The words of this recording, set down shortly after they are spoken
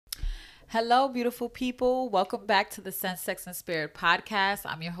Hello, beautiful people. Welcome back to the Sense, Sex, and Spirit podcast.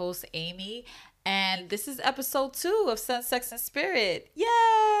 I'm your host, Amy, and this is episode 2 of Sense, Sex, and Spirit.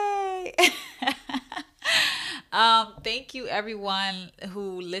 Yay! Thank you, everyone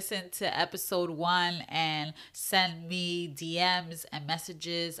who listened to episode 1 and sent me DMs and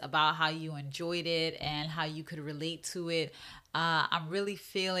messages about how you enjoyed it and how you could relate to it. I'm really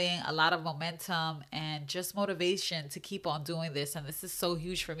feeling a lot of momentum and just motivation to keep on doing this. And this is so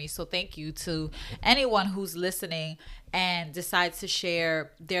huge for me. So thank you to anyone who's listening and decides to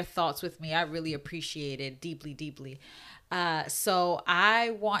share their thoughts with me. I really appreciate it deeply, deeply. So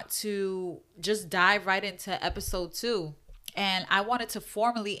I want to just dive right into episode 2. And I wanted to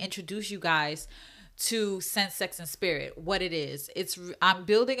formally introduce you guys to Sense, Sex, and Spirit, what it is. I'm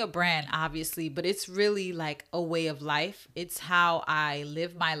building a brand, obviously, but it's really like a way of life. It's how I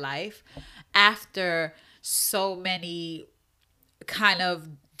live my life after so many kind of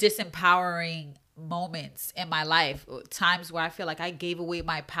disempowering moments in my life, times where I feel like I gave away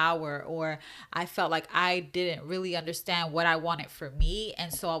my power, or I felt like I didn't really understand what I wanted for me,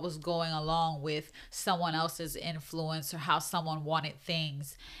 and so I was going along with someone else's influence or how someone wanted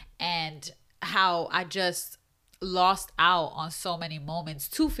things, and how I just lost out on so many moments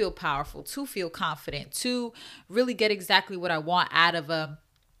to feel powerful, to feel confident, to really get exactly what I want out of a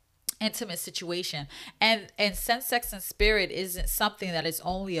intimate situation. And Sense, Sex, and Spirit isn't something that is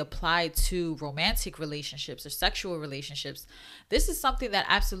only applied to romantic relationships or sexual relationships. This is something that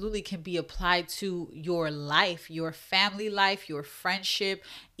absolutely can be applied to your life, your family life, your friendship,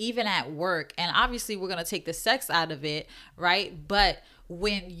 even at work. And obviously we're going to take the sex out of it, right? But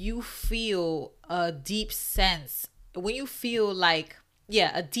when you feel a deep sense, when you feel like,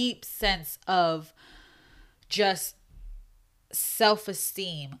 yeah, a deep sense of just self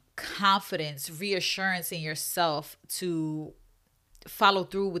esteem, confidence, reassurance in yourself to follow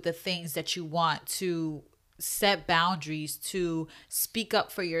through with the things that you want, to set boundaries, to speak up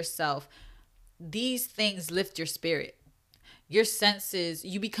for yourself. These things lift your spirit. Your senses,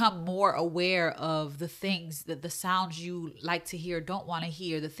 you become more aware of the things, that the sounds you like to hear, don't want to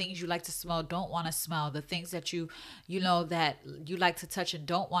hear, the things you like to smell, don't want to smell, the things that you know that you like to touch and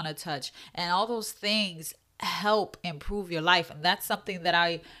don't want to touch, and all those things help improve your life. And that's something that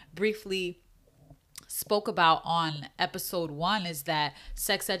I briefly spoke about on episode 1, is that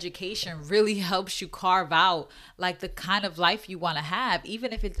sex education really helps you carve out like the kind of life you want to have,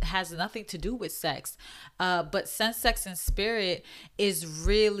 even if it has nothing to do with sex. But Sense, Sex, and Spirit is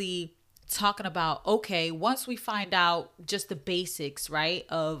really talking about, okay, once we find out just the basics, right,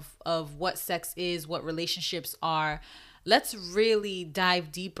 of what sex is, what relationships are, let's really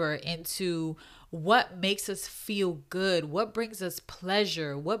dive deeper into what makes us feel good, what brings us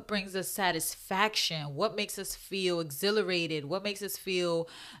pleasure, what brings us satisfaction, what makes us feel exhilarated, what makes us feel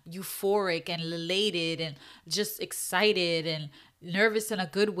euphoric and elated and just excited and nervous in a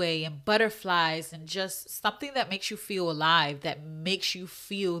good way, and butterflies, and just something that makes you feel alive, that makes you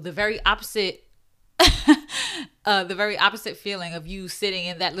feel the very opposite feeling of you sitting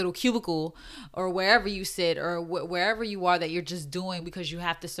in that little cubicle or wherever you sit, or wherever you are, that you're just doing because you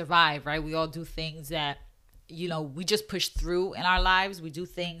have to survive, right? We all do things that, we just push through in our lives. We do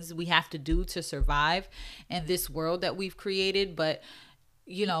things we have to do to survive in this world that we've created. But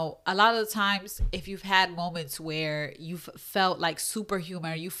a lot of the times, if you've had moments where you've felt like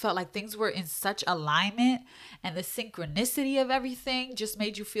superhuman, or you felt like things were in such alignment, and the synchronicity of everything just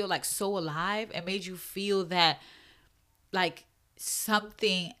made you feel like so alive, and made you feel that like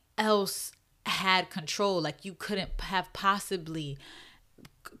something else had control, like you couldn't have possibly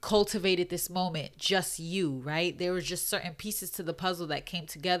cultivated this moment, just you, right? There were just certain pieces to the puzzle that came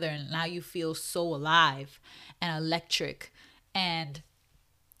together, and now you feel so alive and electric. And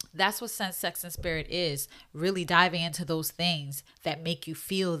that's what Sense, Sex, and Spirit is, really diving into those things that make you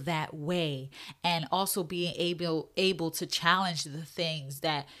feel that way, and also being able to challenge the things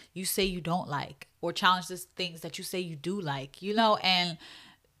that you say you don't like, or challenge the things that you say you do like, and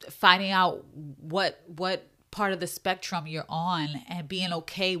finding out what part of the spectrum you're on, and being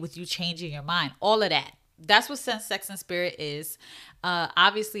okay with you changing your mind. All of that. That's what Sense, Sex, and Spirit is.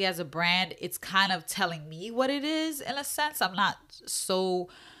 Obviously, as a brand, it's kind of telling me what it is in a sense. I'm not so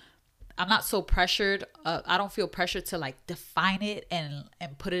pressured. I don't feel pressured to like define it and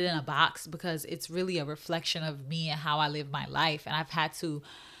put it in a box, because it's really a reflection of me and how I live my life. And I've had to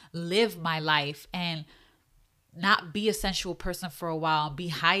live my life and not be a sensual person for a while, and be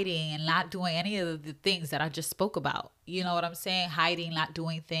hiding and not doing any of the things that I just spoke about. You know what I'm saying? Hiding, not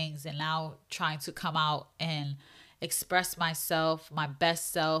doing things, and now trying to come out and express myself, my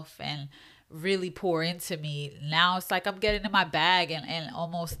best self, and really pour into me. Now it's like I'm getting in my bag, and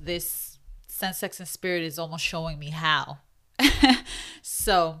almost this Sense, Sex, and Spirit is almost showing me how.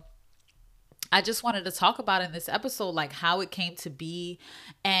 So I just wanted to talk about in this episode, like how it came to be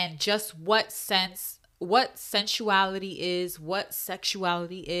and just what sensuality is, what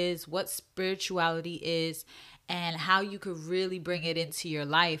sexuality is, what spirituality is, and how you could really bring it into your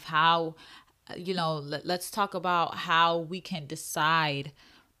life. How, let's talk about how we can decide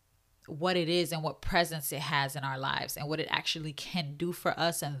what it is and what presence it has in our lives and what it actually can do for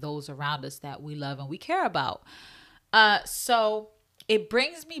us and those around us that we love and we care about. So it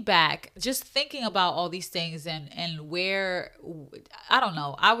brings me back just thinking about all these things and where, I don't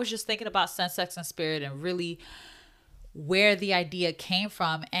know, I was just thinking about Sense, Sex, and Spirit and really where the idea came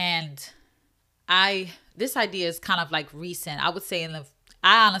from. And this idea is kind of like recent. I would say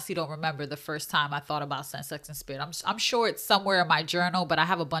I honestly don't remember the first time I thought about Sense, Sex, and Spirit. I'm sure it's somewhere in my journal, but I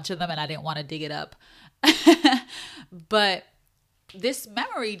have a bunch of them and I didn't want to dig it up. But this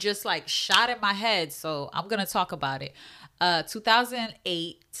memory just like shot in my head, so I'm going to talk about it.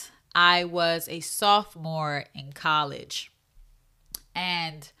 2008, I was a sophomore in college,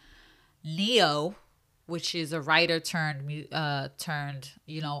 and Ne-Yo, which is a writer turned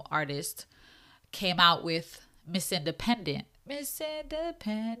artist, came out with Miss Independent. Miss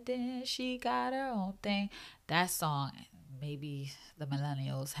Independent, she got her own thing. That song, maybe the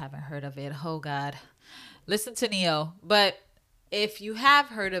millennials haven't heard of it. Oh God, listen to Ne-Yo. But if you have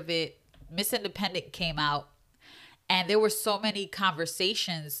heard of it, Miss Independent came out, and there were so many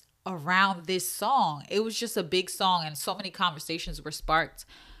conversations around this song. It was just a big song, and so many conversations were sparked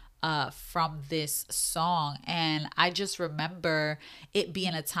from this song. And I just remember it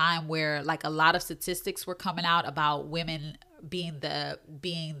being a time where like a lot of statistics were coming out about women being the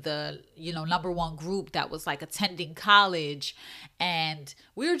number one group that was like attending college, and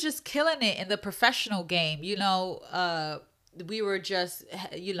we were just killing it in the professional game. We were just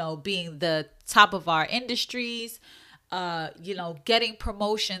being the top of our industries, getting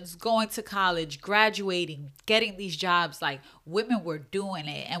promotions, going to college, graduating, getting these jobs. Like women were doing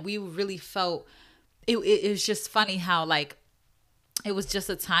it, and we really felt it was just funny how like it was just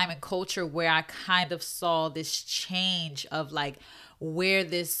a time and culture where I kind of saw this change of like where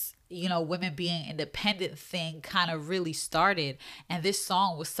this women being independent thing kind of really started. And this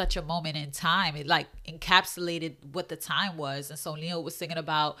song was such a moment in time. It like encapsulated what the time was. And so Ne-Yo was singing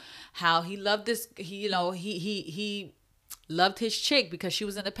about how he loved this, he loved his chick because she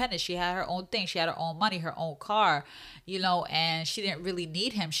was independent. She had her own thing. She had her own money, her own car, and she didn't really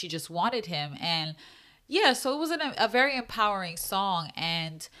need him. She just wanted him. And yeah, so it was a very empowering song.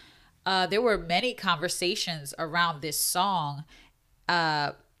 And there were many conversations around this song.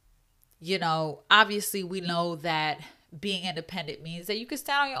 Obviously we know that being independent means that you can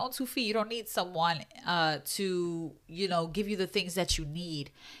stand on your own 2 feet. You don't need someone to give you the things that you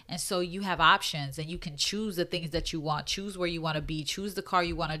need. And so you have options, and you can choose the things that you want, choose where you want to be, choose the car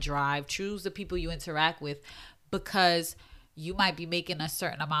you want to drive, choose the people you interact with, because you might be making a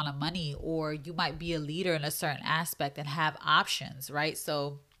certain amount of money, or you might be a leader in a certain aspect and have options, right?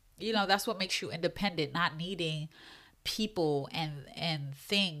 So that's what makes you independent, not needing people and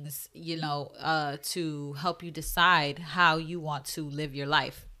things to help you decide how you want to live your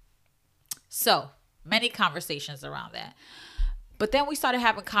life. So many conversations around that. But then we started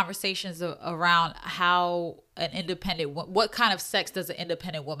having conversations around how what kind of sex does an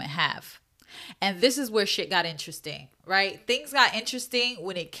independent woman have? And this is where shit got interesting, right? Things got interesting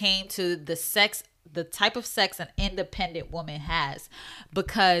when it came to the type of sex an independent woman has,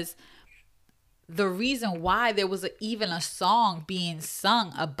 because the reason why there was even a song being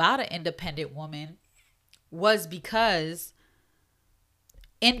sung about an independent woman was because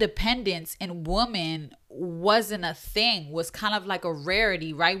independence in women wasn't a thing, was kind of like a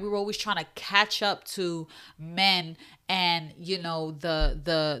rarity, right? We were always trying to catch up to men and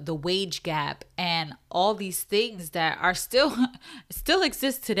the wage gap and all these things that are still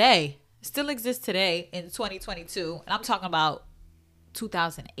exist today in 2022. And I'm talking about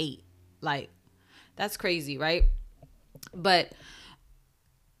 2008. Like, that's crazy, right? But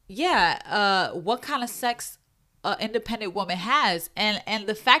yeah, what kind of sex an independent woman has, and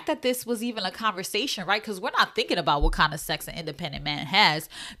the fact that this was even a conversation, right? Because we're not thinking about what kind of sex an independent man has,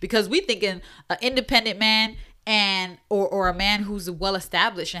 because we thinking an independent man or a man who's well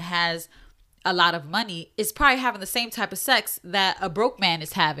established and has a lot of money is probably having the same type of sex that a broke man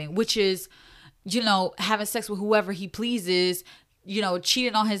is having, which is having sex with whoever he pleases,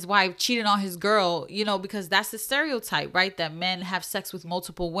 cheating on his wife, cheating on his girl, because that's the stereotype, right? That men have sex with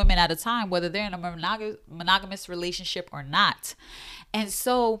multiple women at a time, whether they're in a monogamous relationship or not. And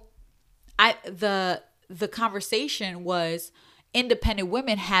so the conversation was, independent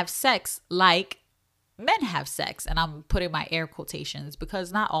women have sex like men have sex. And I'm putting my air quotations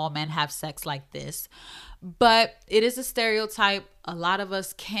because not all men have sex like this. But it is a stereotype. A lot of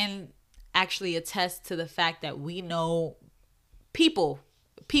us can actually attest to the fact that we know people,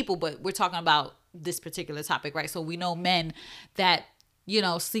 but we're talking about this particular topic, right? So we know men that,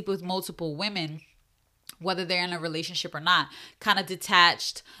 sleep with multiple women, whether they're in a relationship or not, kind of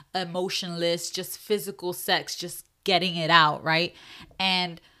detached, emotionless, just physical sex, just getting it out, right?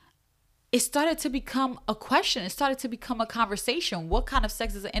 And it started to become a question. It started to become a conversation. What kind of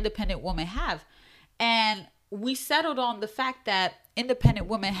sex does an independent woman have? And we settled on the fact that independent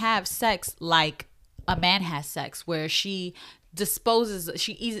women have sex like a man has sex, where she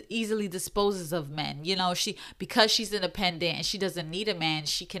easily disposes of men. Because she's independent and she doesn't need a man,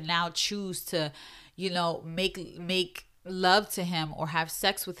 she can now choose to, make love to him or have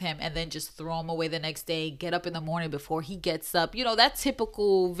sex with him and then just throw him away the next day, get up in the morning before he gets up. That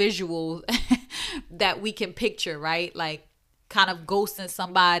typical visual that we can picture, right? Like kind of ghosting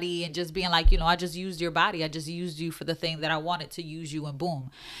somebody and just being like, I just used your body. I just used you for the thing that I wanted to use you, and boom.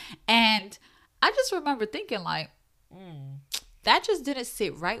 And I just remember thinking like, that just didn't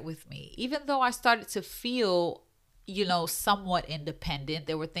sit right with me. Even though I started to feel, somewhat independent,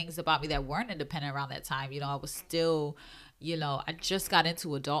 there were things about me that weren't independent around that time. I was still, I just got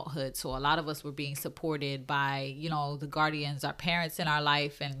into adulthood. So a lot of us were being supported by, the guardians, our parents in our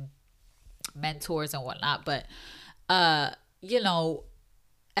life and mentors and whatnot. But,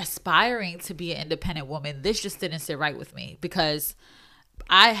 aspiring to be an independent woman, this just didn't sit right with me, because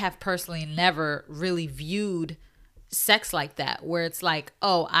I have personally never really viewed sex like that, where it's like,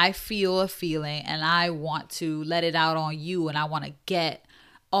 oh, I feel a feeling and I want to let it out on you and I want to get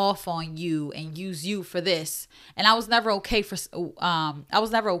off on you and use you for this. And I was never okay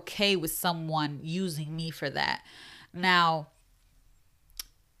with someone using me for that. Now,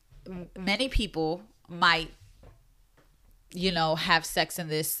 many people might, have sex in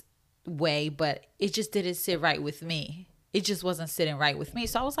this way, but it just didn't sit right with me. It just wasn't sitting right with me.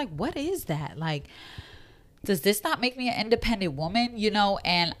 So I was like, what is that? Like, does this not make me an independent woman?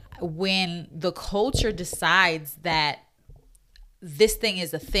 And when the culture decides that this thing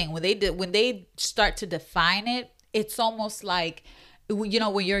is a thing, when they start to define it, it's almost like, when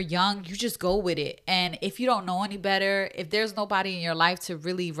you're young, you just go with it. And if you don't know any better, if there's nobody in your life to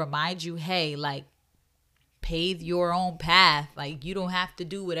really remind you, hey, like, pave your own path, like, you don't have to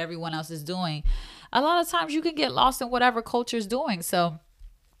do what everyone else is doing, a lot of times you can get lost in whatever culture is doing. So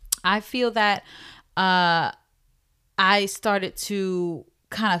I feel that I started to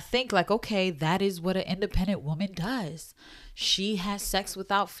kind of think like, okay, that is what an independent woman does. She has sex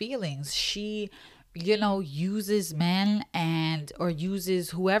without feelings. She, uses men or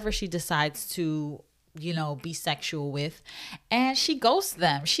uses whoever she decides to, be sexual with, and she ghosts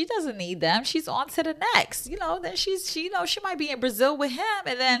them. She doesn't need them. She's on to the next, then she might be in Brazil with him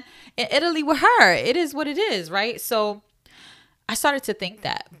and then in Italy with her. It is what it is, right? So I started to think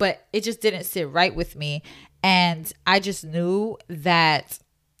that, but it just didn't sit right with me. And I just knew that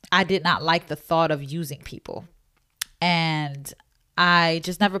I did not like the thought of using people. And I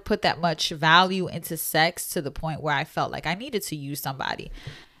just never put that much value into sex to the point where I felt like I needed to use somebody.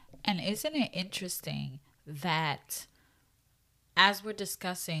 And isn't it interesting that as we're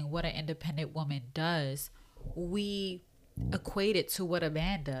discussing what an independent woman does, we equate it to what a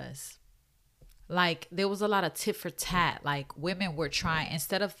man does? Like, there was a lot of tit for tat. Like, women were trying,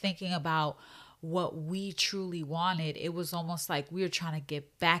 instead of thinking about what we truly wanted, it was almost like we were trying to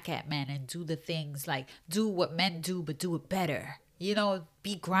get back at men and do the things, like, do what men do, but do it better.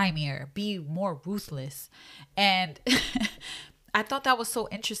 Be grimier, be more ruthless. And I thought that was so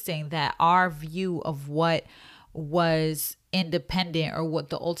interesting, that our view of what was independent, or what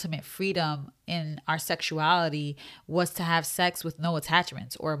the ultimate freedom in our sexuality was, to have sex with no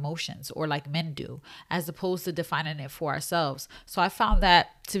attachments or emotions, or like men do, as opposed to defining it for ourselves. So I found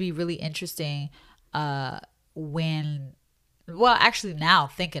that to be really interesting actually now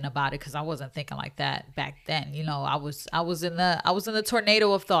thinking about it, because I wasn't thinking like that back then. I was in the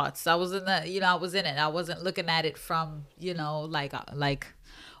tornado of thoughts. I was in it. I wasn't looking at it from,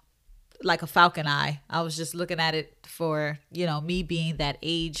 like a falcon eye. I was just looking at it for, me being that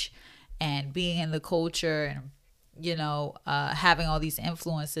age and being in the culture and, having all these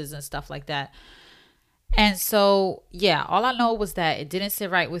influences and stuff like that. And so, yeah, all I know was that it didn't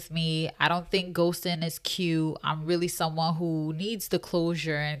sit right with me. I don't think ghosting is cute. I'm really someone who needs the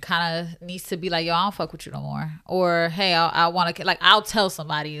closure and kind of needs to be like, yo, I don't fuck with you no more. Or, hey, I want to, like, I'll tell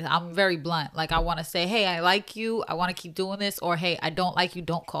somebody. I'm very blunt. Like, I want to say, hey, I like you. I want to keep doing this. Or, hey, I don't like you.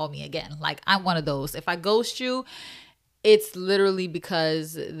 Don't call me again. Like, I'm one of those. If I ghost you, it's literally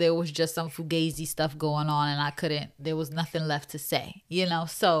because there was just some fugazi stuff going on and there was nothing left to say,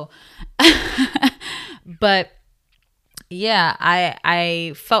 So, but yeah,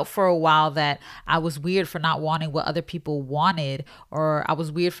 I felt for a while that I was weird for not wanting what other people wanted, or I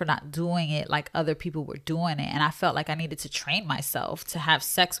was weird for not doing it like other people were doing it. And I felt like I needed to train myself to have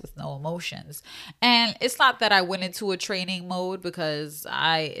sex with no emotions. And it's not that I went into a training mode, because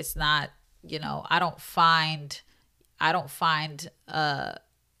it's not, I don't find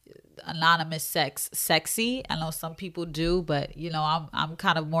anonymous sex sexy. I know some people do, but I'm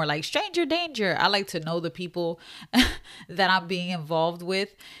kind of more like stranger danger. I like to know the people that I'm being involved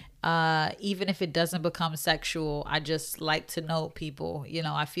with. Even if it doesn't become sexual, I just like to know people.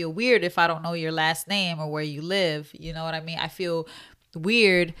 I feel weird if I don't know your last name or where you live. You know what I mean? I feel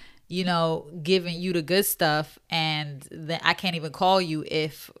weird, giving you the good stuff, and then I can't even call you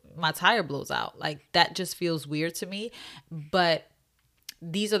if my tire blows out. Like, that just feels weird to me. But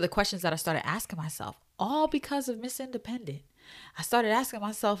these are the questions that I started asking myself, all because of Miss Independent. I started asking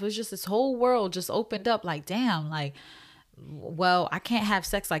myself, it's just this whole world just opened up, like, damn, like, well, I can't have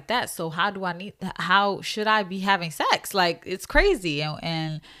sex like that. So how should I be having sex? Like, it's crazy.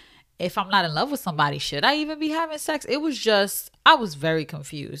 And if I'm not in love with somebody, should I even be having sex? It was just, I was very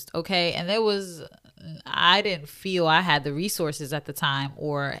confused. Okay. And I didn't feel I had the resources at the time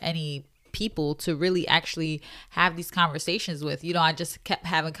or any people to really actually have these conversations with. I just kept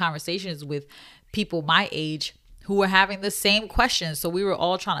having conversations with people my age who were having the same questions. So we were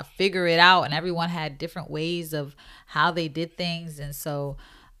all trying to figure it out, and everyone had different ways of how they did things. And so,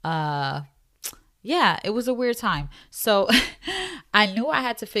 yeah, it was a weird time. So I knew I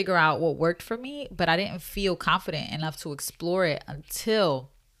had to figure out what worked for me, but I didn't feel confident enough to explore it until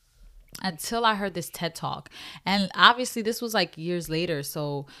I heard this TED Talk. And obviously this was like years later.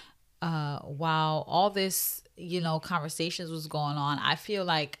 So while all this, conversations was going on, I feel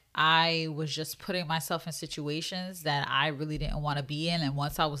like I was just putting myself in situations that I really didn't want to be in. And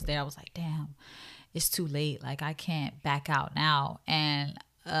once I was there, I was like, damn, it's too late. Like, I can't back out now. And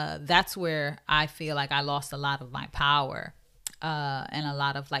that's where I feel like I lost a lot of my power. And a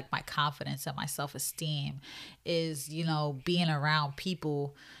lot of like my confidence and my self-esteem is, being around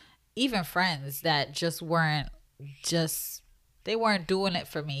people, even friends, that they weren't doing it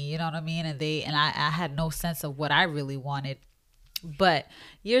for me, you know what I mean? And I had no sense of what I really wanted. But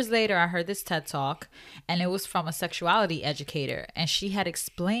years later, I heard this TED Talk, and it was from a sexuality educator. And she had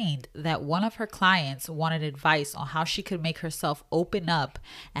explained that one of her clients wanted advice on how she could make herself open up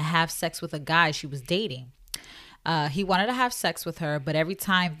and have sex with a guy she was dating. He wanted to have sex with her, but every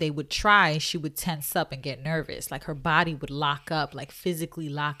time they would try, she would tense up and get nervous. Like, her body would lock up, like physically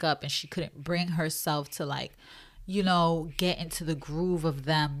lock up, and she couldn't bring herself to, like, get into the groove of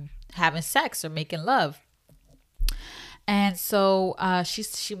them having sex or making love. And so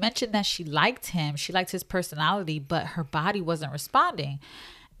she mentioned that she liked him. She liked his personality, but her body wasn't responding.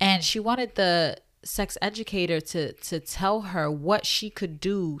 And she wanted the sex educator to tell her what she could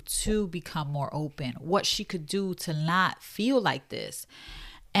do to become more open, what she could do to not feel like this.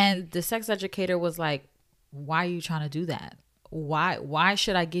 And the sex educator was like, why are you trying to do that? Why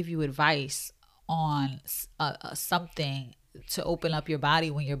should I give you advice on something to open up your body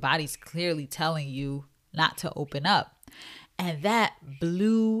when your body's clearly telling you not to open up? And that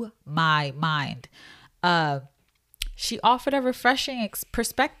blew my mind. She offered a refreshing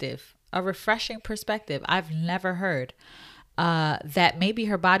perspective I've never heard. That maybe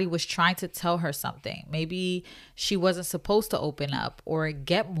her body was trying to tell her something. Maybe she wasn't supposed to open up or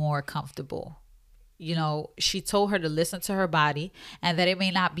get more comfortable. She told her to listen to her body, and that it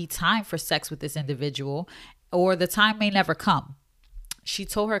may not be time for sex with this individual, or the time may never come. She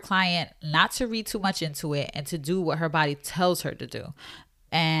told her client not to read too much into it and to do what her body tells her to do.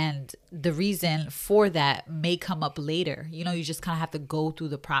 And the reason for that may come up later. You just kind of have to go through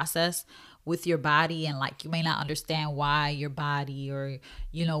the process with your body, and like, you may not understand why your body or,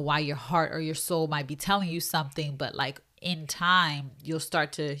 why your heart or your soul might be telling you something, but like, in time, you'll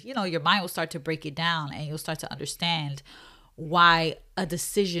start to, your mind will start to break it down, and you'll start to understand why a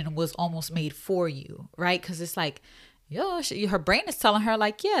decision was almost made for you, right? Because it's like, her brain is telling her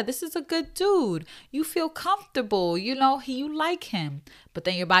like, yeah, this is a good dude. You feel comfortable, you like him. But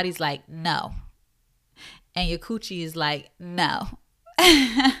then your body's like, no. And your coochie is like, no.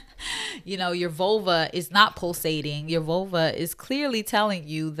 Your vulva is not pulsating. Your vulva is clearly telling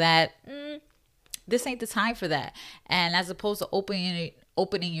you that this ain't the time for that. And as opposed to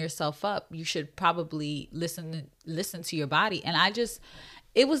opening yourself up, you should probably listen to your body. And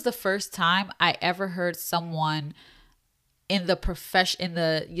it was the first time I ever heard someone in the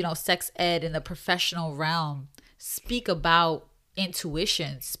sex ed, in the professional realm, speak about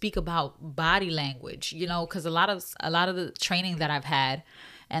intuition, speak about body language, because a lot of the training that I've had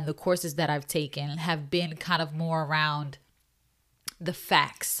and the courses that I've taken have been kind of more around the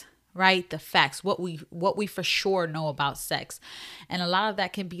facts, right? The facts, what we for sure know about sex. And a lot of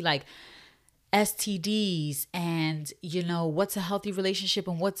that can be like STDs and, what's a healthy relationship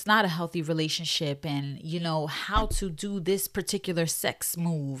and what's not a healthy relationship, and, how to do this particular sex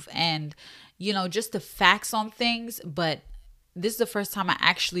move, and, just the facts on things. But this is the first time I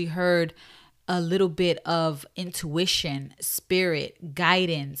actually heard a little bit of intuition, spirit,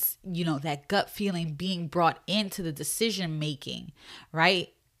 guidance, that gut feeling being brought into the decision making, right?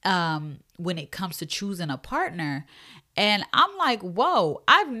 When it comes to choosing a partner. And I'm like, whoa,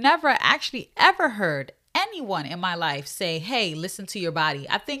 I've never actually ever heard anyone in my life say, hey, listen to your body.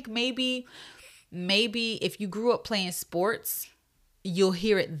 I think maybe if you grew up playing sports, you'll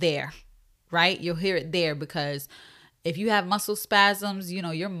hear it there, right? You'll hear it there, because if you have muscle spasms,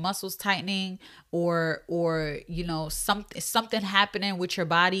 your muscles tightening, or something happening with your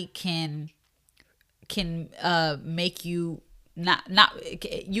body can make you not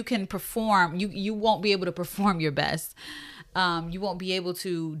you can perform, you won't be able to perform your best. You won't be able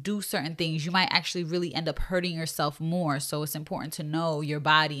to do certain things. You might actually really end up hurting yourself more. So it's important to know your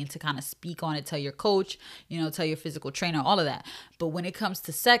body and to kind of speak on it, tell your coach, tell your physical trainer, all of that. But when it comes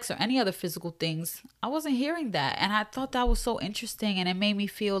to sex or any other physical things, I wasn't hearing that. And I thought that was so interesting. And it made me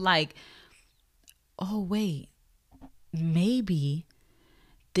feel like, oh, wait, maybe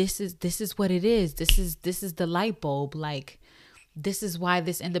this is what it is. This is the light bulb. Like, this is why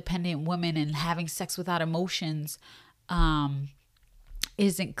this independent woman and having sex without emotions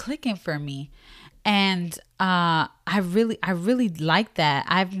isn't clicking for me. And I really like that.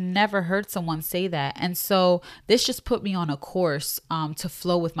 I've never heard someone say that. And so this just put me on a course to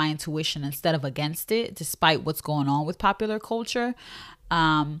flow with my intuition instead of against it, despite what's going on with popular culture.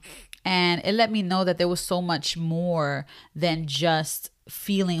 And it let me know that there was so much more than just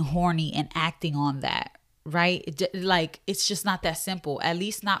feeling horny and acting on that. Right? It's just not that simple, at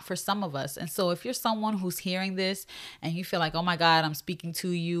least not for some of us. And so if you're someone who's hearing this and you feel like, oh my God, I'm speaking to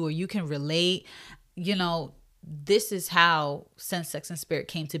you, or you can relate, this is how Sense, Sex, and Spirit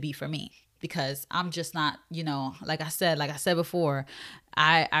came to be for me. Because I'm just not, like I said before,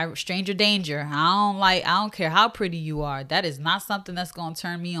 I stranger danger. I don't care how pretty you are. That is not something that's going to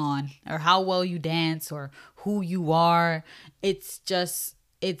turn me on, or how well you dance, or who you are. It's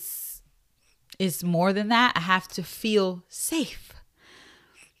more than that. I have to feel safe.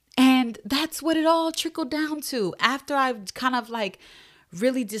 And that's what it all trickled down to. After I've kind of like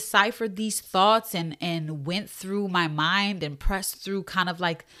really deciphered these thoughts and went through my mind and pressed through kind of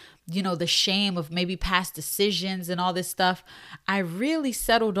like, the shame of maybe past decisions and all this stuff, I really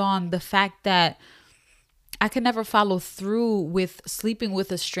settled on the fact that I could never follow through with sleeping with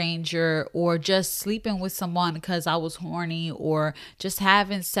a stranger, or just sleeping with someone because I was horny, or just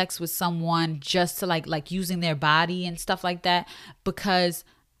having sex with someone just to like using their body and stuff like that, because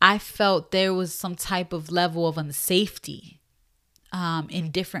I felt there was some type of level of unsafety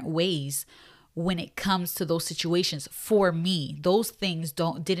in different ways when it comes to those situations. For me, those things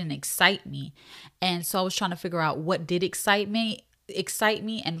didn't excite me. And so I was trying to figure out what did excite me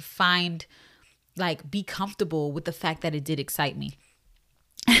and find, like, be comfortable with the fact that it did excite me.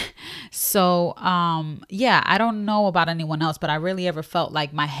 So, yeah, I don't know about anyone else, but I really ever felt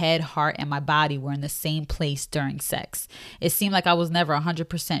like my head, heart, and my body were in the same place during sex. It seemed like I was never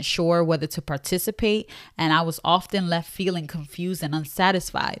 100% sure whether to participate, and I was often left feeling confused and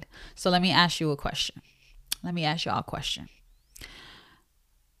unsatisfied. So let me ask you a question. Let me ask y'all a question.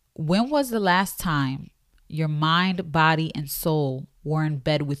 When was the last time your mind, body, and soul were in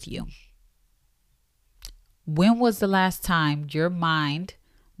bed with you? When was the last time your mind,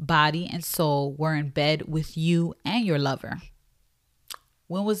 body, and soul were in bed with you and your lover?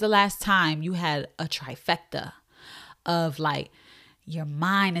 When was the last time you had a trifecta of, like, your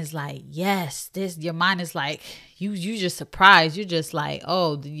mind is like, yes, this, your mind is like, you just surprised. You're just like,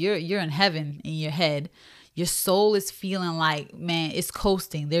 oh, you're in heaven in your head. Your soul is feeling like, man, it's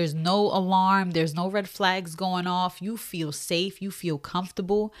coasting. There's no alarm. There's no red flags going off. You feel safe. You feel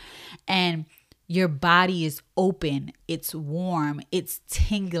comfortable. And your body is open. It's warm. It's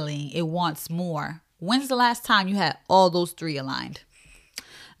tingling. It wants more. When's the last time you had all those three aligned?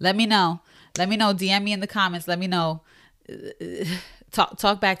 Let me know. Let me know. DM me in the comments. Let me know.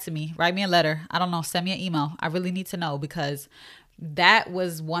 Talk back to me. Write me a letter. I don't know. Send me an email. I really need to know, because that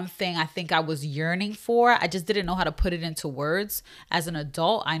was one thing I think I was yearning for. I just didn't know how to put it into words. As an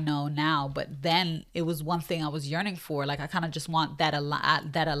adult, I know now, but then it was one thing I was yearning for. Like I kind of just want that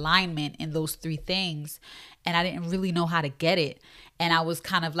alignment in those three things, and I didn't really know how to get it. And I was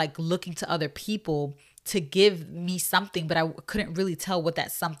kind of like looking to other people to give me something, but I couldn't really tell what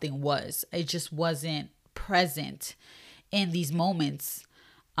that something was. It just wasn't present in these moments.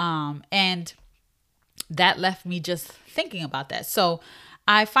 And that left me just thinking about that. So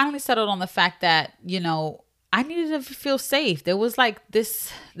I finally settled on the fact that, I needed to feel safe. There was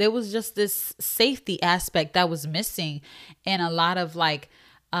just this safety aspect that was missing in a lot of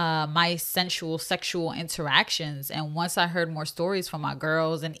my sensual sexual interactions. And once I heard more stories from my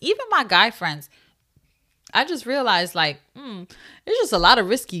girls and even my guy friends, I just realized it's just a lot of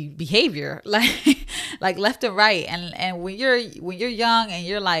risky behavior, like left and right. And when you're young and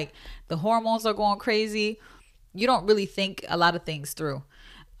you're like the hormones are going crazy, you don't really think a lot of things through.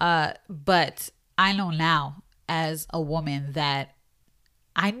 But I know now as a woman that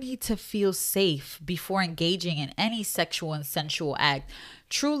I need to feel safe before engaging in any sexual and sensual act.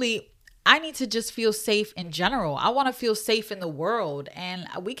 Truly, I need to just feel safe in general. I want to feel safe in the world, and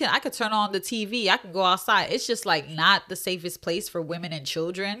I could turn on the TV. I can go outside. It's just not the safest place for women and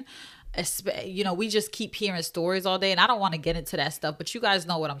children. We just keep hearing stories all day, and I don't want to get into that stuff, but you guys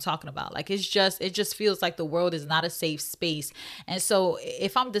know what I'm talking about. It just feels like the world is not a safe space. And so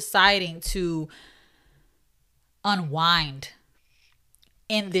if I'm deciding to unwind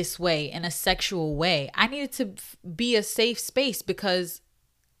in this way, in a sexual way, I need it to be a safe space, because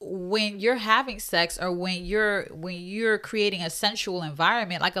when you're having sex or when you're creating a sensual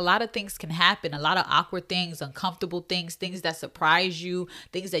environment, a lot of things can happen, a lot of awkward things, uncomfortable things that surprise you,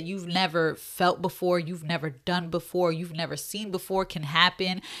 things that you've never felt before, you've never done before, you've never seen before can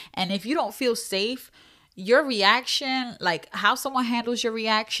happen. And if you don't feel safe, your reaction, how someone handles your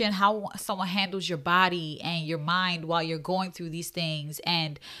reaction, how someone handles your body and your mind while you're going through these things,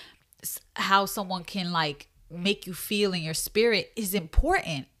 and how someone can make you feel in your spirit is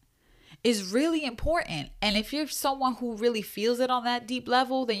important, is really important. And if you're someone who really feels it on that deep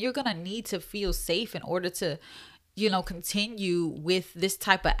level, then you're gonna need to feel safe in order to continue with this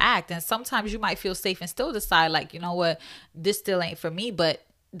type of act. And sometimes you might feel safe and still decide what, this still ain't for me. But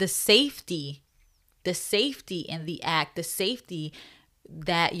the safety in the act, the safety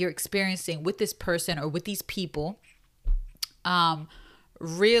that you're experiencing with this person or with these people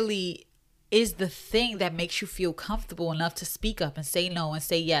really is the thing that makes you feel comfortable enough to speak up and say no and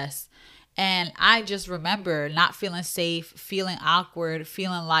say yes. And I just remember not feeling safe, feeling awkward,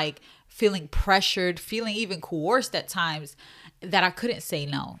 feeling pressured, feeling even coerced at times, that I couldn't say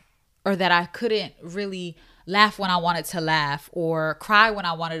no, or that I couldn't really laugh when I wanted to laugh, or cry when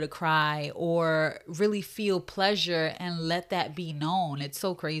I wanted to cry, or really feel pleasure and let that be known. It's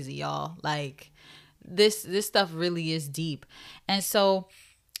so crazy, y'all. This stuff really is deep. And so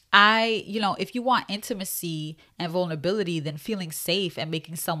if you want intimacy and vulnerability, then feeling safe and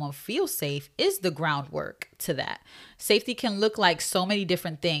making someone feel safe is the groundwork to that. Safety can look like so many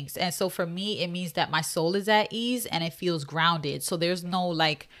different things. And so for me, it means that my soul is at ease and it feels grounded. So there's no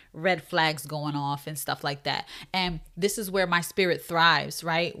red flags going off and stuff like that. And this is where my spirit thrives,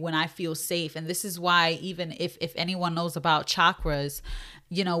 right? When I feel safe. And this is why, even if anyone knows about chakras,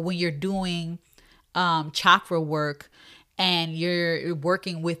 when you're doing chakra work, and you're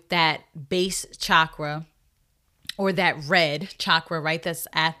working with that base chakra, or that red chakra, right? That's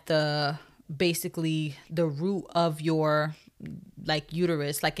at basically the root of your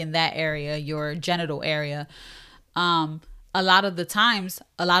uterus, in that area, your genital area. A lot of the times,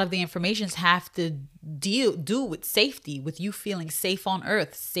 a lot of the informations have to do with safety, with you feeling safe on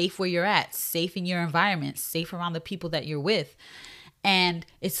earth, safe where you're at, safe in your environment, safe around the people that you're with. And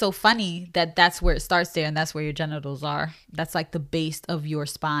it's so funny that that's where it starts there, and that's where your genitals are. That's the base of your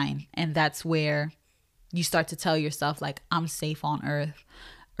spine. And that's where you start to tell yourself, I'm safe on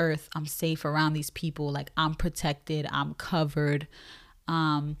earth. I'm safe around these people. I'm protected. I'm covered.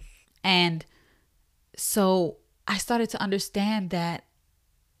 And so I started to understand that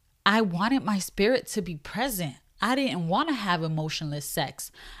I wanted my spirit to be present. I didn't want to have emotionless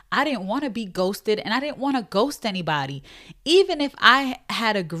sex. I didn't want to be ghosted, and I didn't want to ghost anybody. Even if I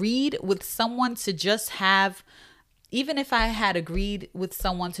had agreed with someone to just have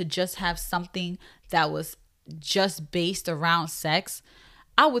something that was just based around sex,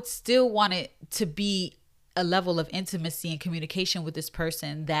 I would still want it to be a level of intimacy and communication with this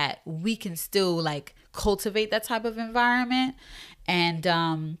person that we can still cultivate that type of environment.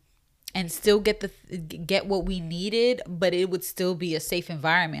 And and still get what we needed, but it would still be a safe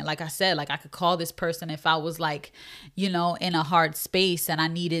environment. Like I said, like I could call this person if I was like, in a hard space and I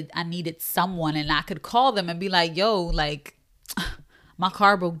needed someone, and I could call them and be like, yo, like my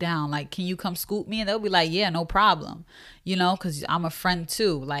car broke down, like can you come scoop me? And they'll be like, yeah, no problem, because I'm a friend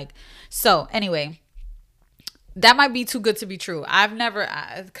too. Like, so anyway, that might be too good to be true.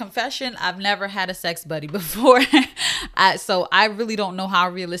 Confession, I've never had a sex buddy before. So I really don't know how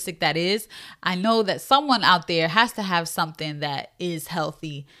realistic that is. I know that someone out there has to have something that is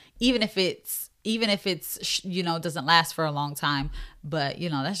healthy, even if it's doesn't last for a long time. But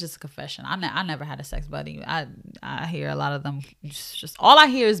that's just a confession. I never had a sex buddy. I hear a lot of them, just all I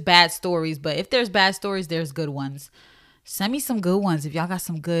hear is bad stories. But if there's bad stories, there's good ones. Send me some good ones if y'all got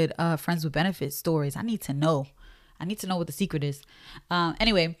some good friends with benefits stories. I need to know. I need to know what the secret is.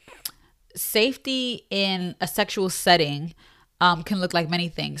 Anyway, safety in a sexual setting can look like many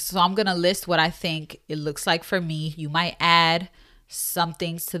things. So I'm going to list what I think it looks like for me. You might add some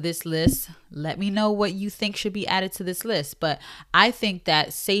things to this list. Let me know what you think should be added to this list. But I think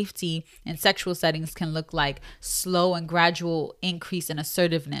that safety in sexual settings can look like slow and gradual increase in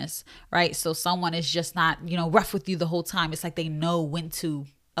assertiveness, right? So someone is just not, rough with you the whole time. It's like they know when to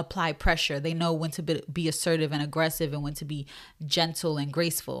apply pressure. They know when to be assertive and aggressive, and when to be gentle and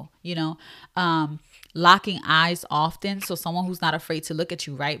graceful, locking eyes often. So someone who's not afraid to look at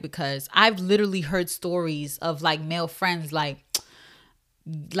you, right? Because I've literally heard stories of like male friends, like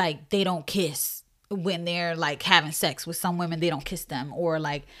they don't kiss when they're like having sex with some women. They don't kiss them, or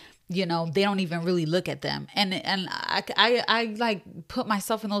like, they don't even really look at them. And I like put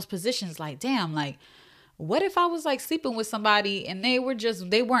myself in those positions, like, damn, like, what if I was like sleeping with somebody and they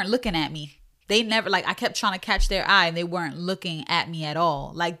weren't looking at me? They never, like, I kept trying to catch their eye and they weren't looking at me at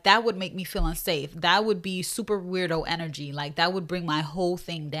all. Like, that would make me feel unsafe. That would be super weirdo energy. Like, that would bring my whole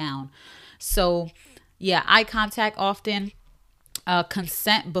thing down. So yeah, eye contact often,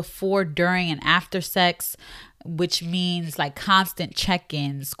 consent before, during, and after sex, which means like constant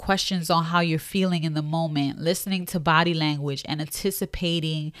check-ins, questions on how you're feeling in the moment, listening to body language, and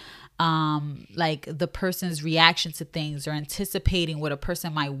anticipating like the person's reaction to things, or anticipating what a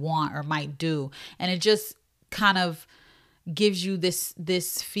person might want or might do. And it just kind of gives you this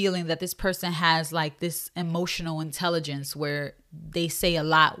feeling that this person has like this emotional intelligence where they say a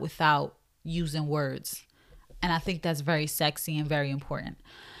lot without using words. And I think that's very sexy and very important.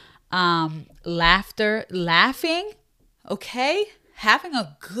 Laughing, okay? Having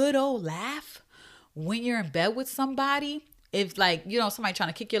a good old laugh when you're in bed with somebody. If like, somebody trying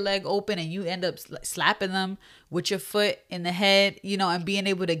to kick your leg open and you end up slapping them with your foot in the head, and being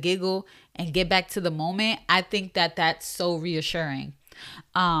able to giggle and get back to the moment, I think that that's so reassuring.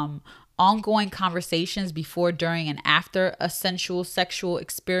 Ongoing conversations before, during, and after a sensual sexual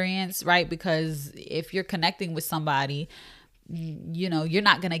experience, right? Because if you're connecting with somebody, you're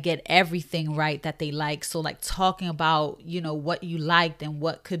not going to get everything right that they like. So like talking about, what you liked and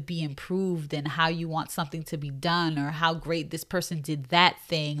what could be improved and how you want something to be done, or how great this person did that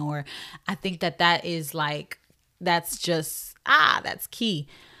thing. Or I think that is like, that's just, that's key.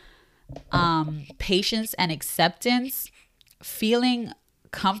 Patience and acceptance, feeling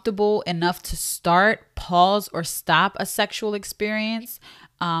comfortable enough to start, pause, or stop a sexual experience.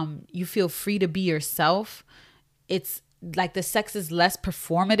 You feel free to be yourself. It's like the sex is less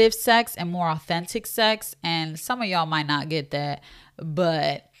performative sex and more authentic sex. And some of y'all might not get that,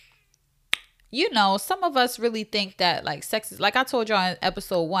 but some of us really think that like sex is, like I told y'all in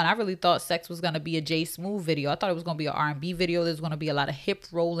episode 1, I really thought sex was going to be a J Smooth video. I thought it was going to be an R&B video. There's going to be a lot of hip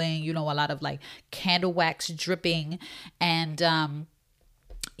rolling, a lot of like candle wax dripping, and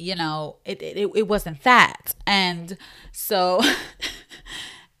it wasn't that. And so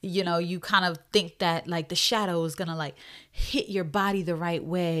you kind of think that like the shadow is gonna like hit your body the right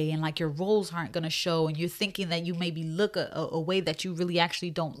way, and like your rolls aren't gonna show, and you're thinking that you maybe look a way that you really actually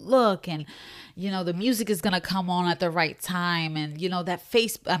don't look, and the music is gonna come on at the right time, and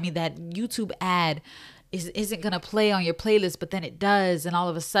that YouTube ad isn't gonna play on your playlist, but then it does, and all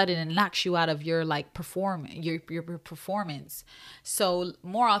of a sudden it knocks you out of your like your performance. So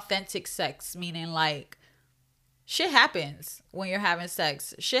more authentic sex, meaning like shit happens when you're having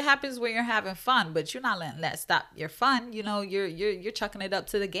sex. Shit happens when you're having fun, but you're not letting that stop your fun. You're chucking it up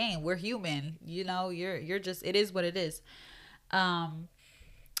to the game. We're human. You're just, it is what it is. And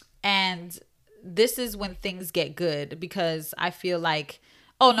this is when things get good, because I feel like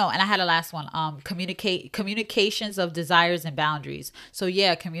Oh no, and I had a last one. Communications of desires and boundaries. So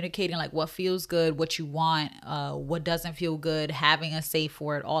yeah, communicating like what feels good, what you want, what doesn't feel good, having a safe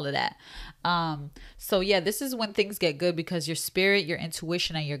word, all of that. So yeah, this is when things get good because your spirit, your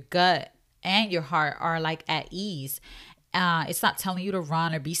intuition, and your gut and your heart are like at ease. It's not telling you to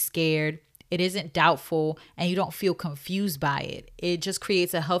run or be scared. It isn't doubtful, and you don't feel confused by it. It just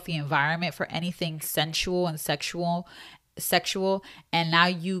creates a healthy environment for anything sensual and sexual, and now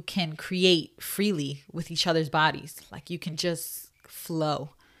you can create freely with each other's bodies. Like you can just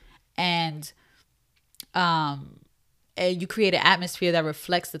flow. And you create an atmosphere that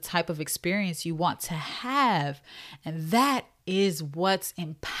reflects the type of experience you want to have. And that is what's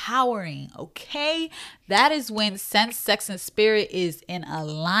empowering, okay? That is when sense, sex, and spirit is in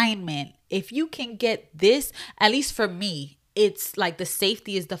alignment. If you can get this, at least for me, it's like the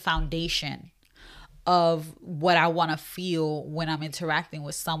safety is the foundation of what I want to feel when I'm interacting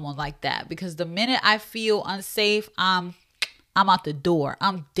with someone like that. Because the minute I feel unsafe, I'm out the door.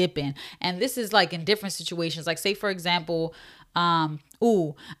 I'm dipping. And this is like in different situations. Like say for example, I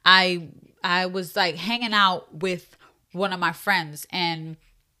was like hanging out with one of my friends, and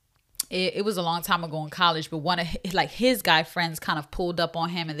it was a long time ago in college, but one of his guy friends kind of pulled up on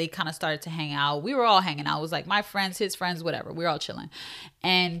him and they kind of started to hang out. We were all hanging out. It was like my friends, his friends, whatever. We were all chilling.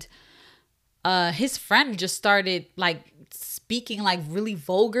 And his friend just started like speaking like really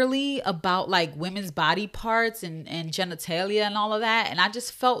vulgarly about like women's body parts and genitalia and all of that. And I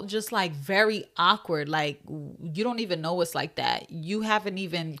just felt just like very awkward. Like, you don't even know it's like that. You haven't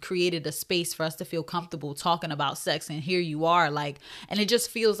even created a space for us to feel comfortable talking about sex. And here you are, like, and it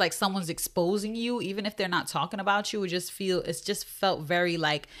just feels like someone's exposing you, even if they're not talking about you. It's just felt very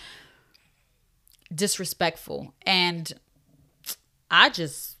like disrespectful. And I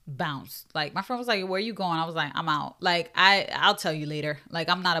just bounced. Like my friend was like, "Where are you going?" I was like, "I'm out." Like I'll tell you later. Like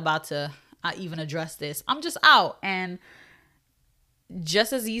I'm not about to even address this. I'm just out. And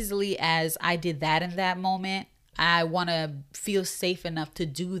just as easily as I did that in that moment, I want to feel safe enough to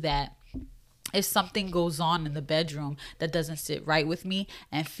do that if something goes on in the bedroom that doesn't sit right with me,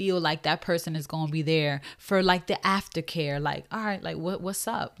 and feel like that person is going to be there for like the aftercare. Like, all right, like what's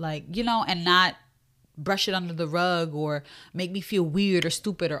up? Like, and not brush it under the rug or make me feel weird or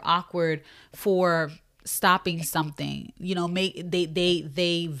stupid or awkward for stopping something.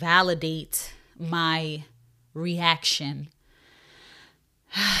 They validate my reaction.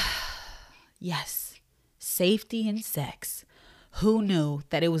 Yes, safety in sex. Who knew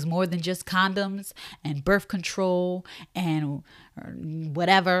that it was more than just condoms and birth control and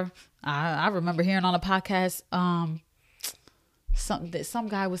whatever? I remember hearing on a podcast some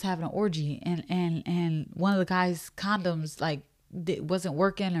guy was having an orgy, and one of the guy's condoms like wasn't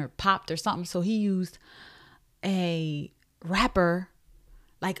working or popped or something, so he used a wrapper,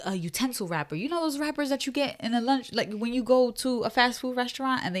 like a utensil wrapper. You know those wrappers that you get in a lunch, like when you go to a fast food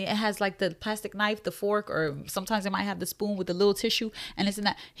restaurant, and it has like the plastic knife, the fork, or sometimes it might have the spoon with the little tissue, and it's in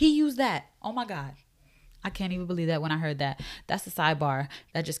that. He used that. Oh my God, I can't even believe that when I heard that. That's the sidebar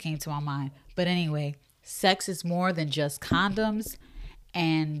that just came to my mind. But anyway, sex is more than just condoms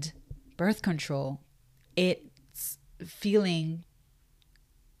and birth control. It's feeling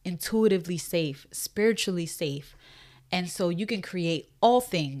intuitively safe, spiritually safe. And so you can create all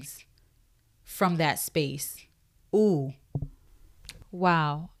things from that space. Ooh.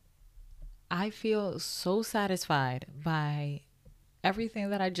 Wow. I feel so satisfied by everything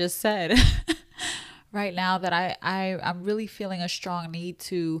that I just said right now, that I'm really feeling a strong need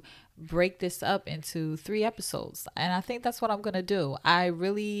to break this up into 3 episodes. And I think that's what I'm going to do. I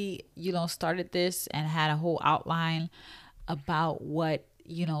really, started this and had a whole outline about what,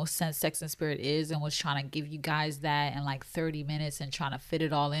 sense, sex, and spirit is, and was trying to give you guys that in like 30 minutes and trying to fit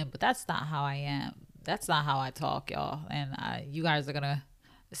it all in. But that's not how I am. That's not how I talk, y'all. And you guys are going to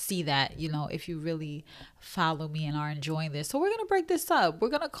see that, if you really follow me and are enjoying this. So we're going to break this up. We're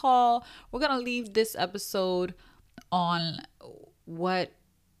going to leave this episode on what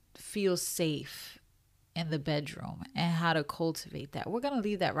feels safe in the bedroom and how to cultivate that. We're going to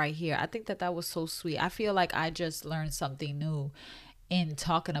leave that right here. I think that was so sweet. I feel like I just learned something new in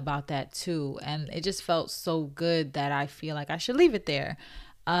talking about that too. And it just felt so good that I feel like I should leave it there.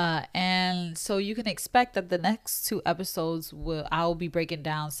 And so you can expect that the next 2 episodes I'll be breaking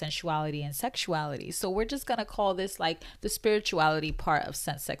down sensuality and sexuality. So we're just going to call this like the spirituality part of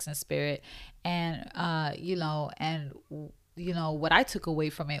sense, sex, and spirit. And, what I took away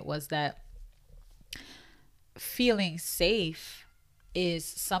from it was that feeling safe is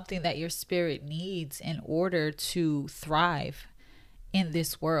something that your spirit needs in order to thrive in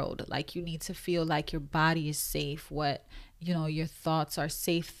this world. Like, you need to feel like your body is safe, what, you know, your thoughts are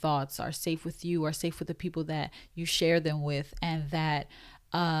safe with you, are safe with the people that you share them with, and that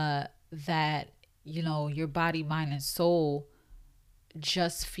you know, your body, mind, and soul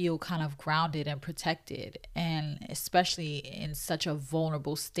just feel kind of grounded and protected. And especially in such a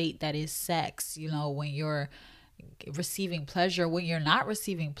vulnerable state that is sex, you know, when you're receiving pleasure, when you're not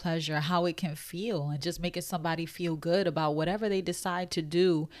receiving pleasure, how it can feel, and just making somebody feel good about whatever they decide to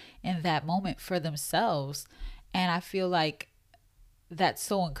do in that moment for themselves. And I feel like that's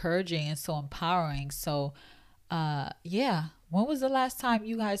so encouraging and so empowering. So yeah, when was the last time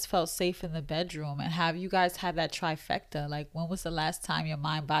you guys felt safe in the bedroom? And have you guys had that trifecta? Like, when was the last time your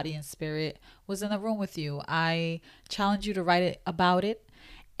mind, body, and spirit was in the room with you? I challenge you to write it about it.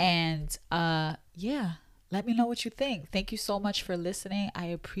 And yeah, let me know what you think. Thank you so much for listening. I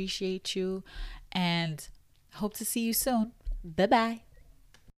appreciate you, and hope to see you soon. Bye bye.